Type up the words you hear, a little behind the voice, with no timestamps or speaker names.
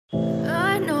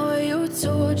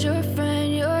told your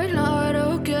friend you're not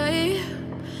okay?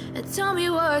 And tell me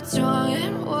what's wrong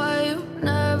and why you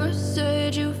never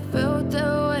said you felt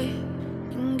that way.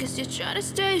 And guess you're trying to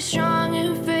stay strong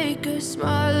and fake a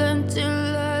smile until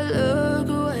I look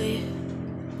away.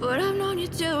 But I've known you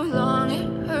too long,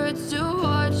 it hurts to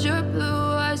watch your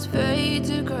blue eyes fade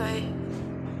to gray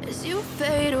as you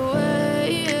fade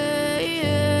away,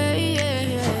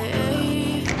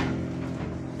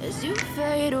 as you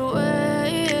fade away.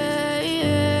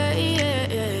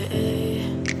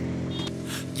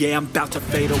 Yeah, I'm about to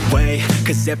fade away,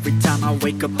 cause every time I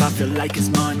wake up I feel like it's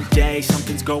Monday.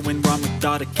 Something's going wrong with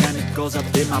all the chemicals up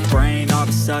in my brain. All of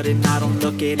a sudden I don't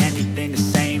look at anything the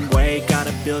same way.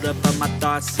 Gotta build up of my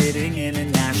thoughts sitting in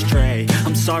an ashtray.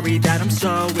 I'm sorry that I'm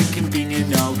so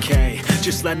inconvenient, okay?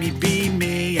 Just let me be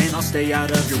me and I'll stay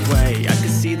out of your way. I can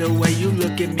see the way you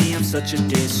look at me, I'm such a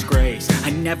disgrace.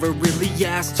 I never really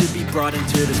asked to be brought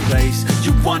into this place.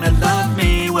 You wanna love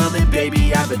me? Well then baby,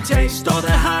 have a taste. All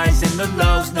the highs and the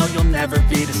lows, no, you'll never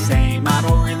be the same. I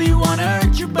don't really wanna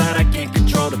hurt you, but I can't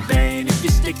control the pain. If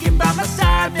you're sticking by my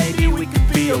side, maybe we could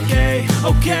be okay.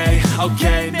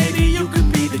 Okay, maybe you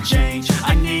could be the change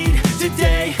I need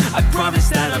today. I promise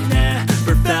that I've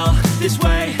never felt this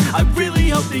way. I really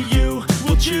hope that you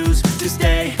will choose to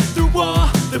stay through all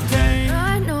the pain.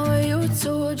 I know you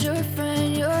told your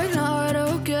friend you're not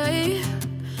okay.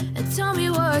 And tell me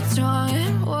what's wrong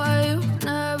and why you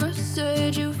never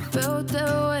said you felt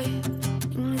that way.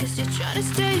 And guess you're trying to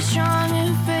stay strong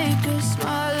and fake a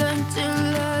smile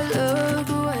until I look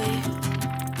away.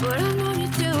 But I've known you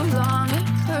too long, it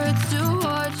hurts to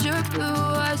watch your blue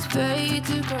eyes fade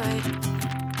to gray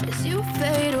as you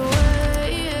fade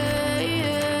away,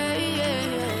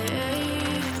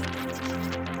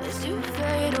 as you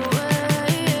fade away.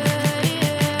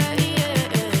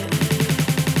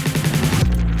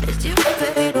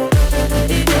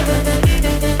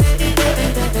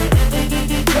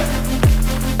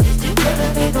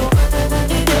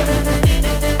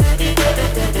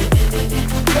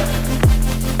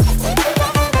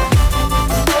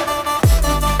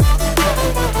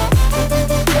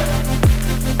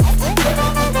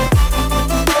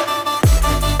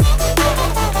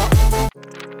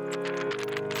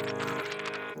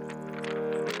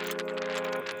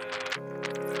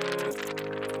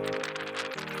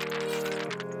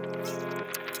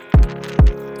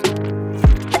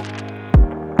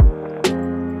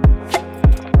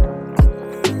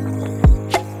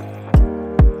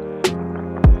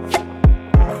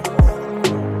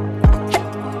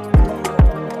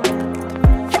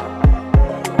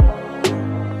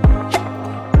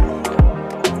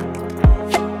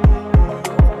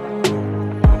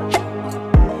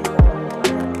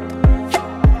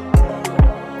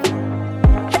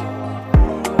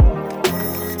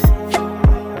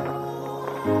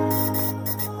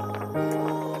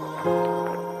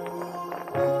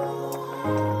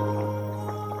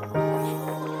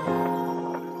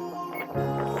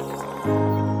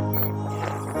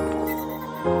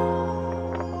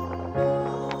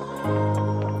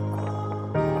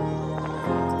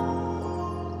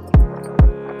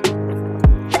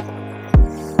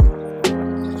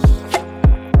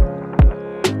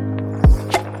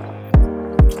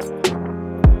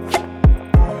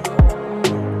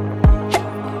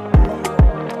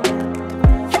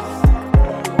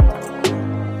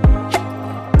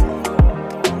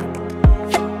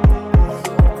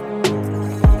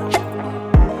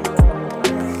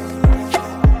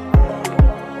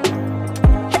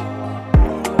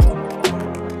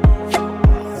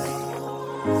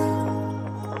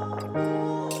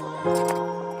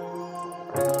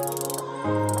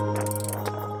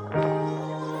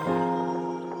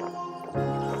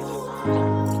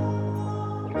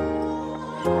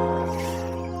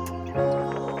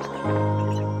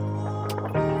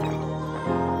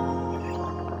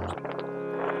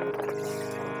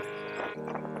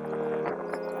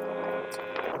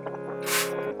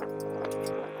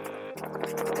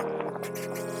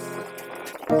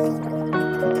 Thank you.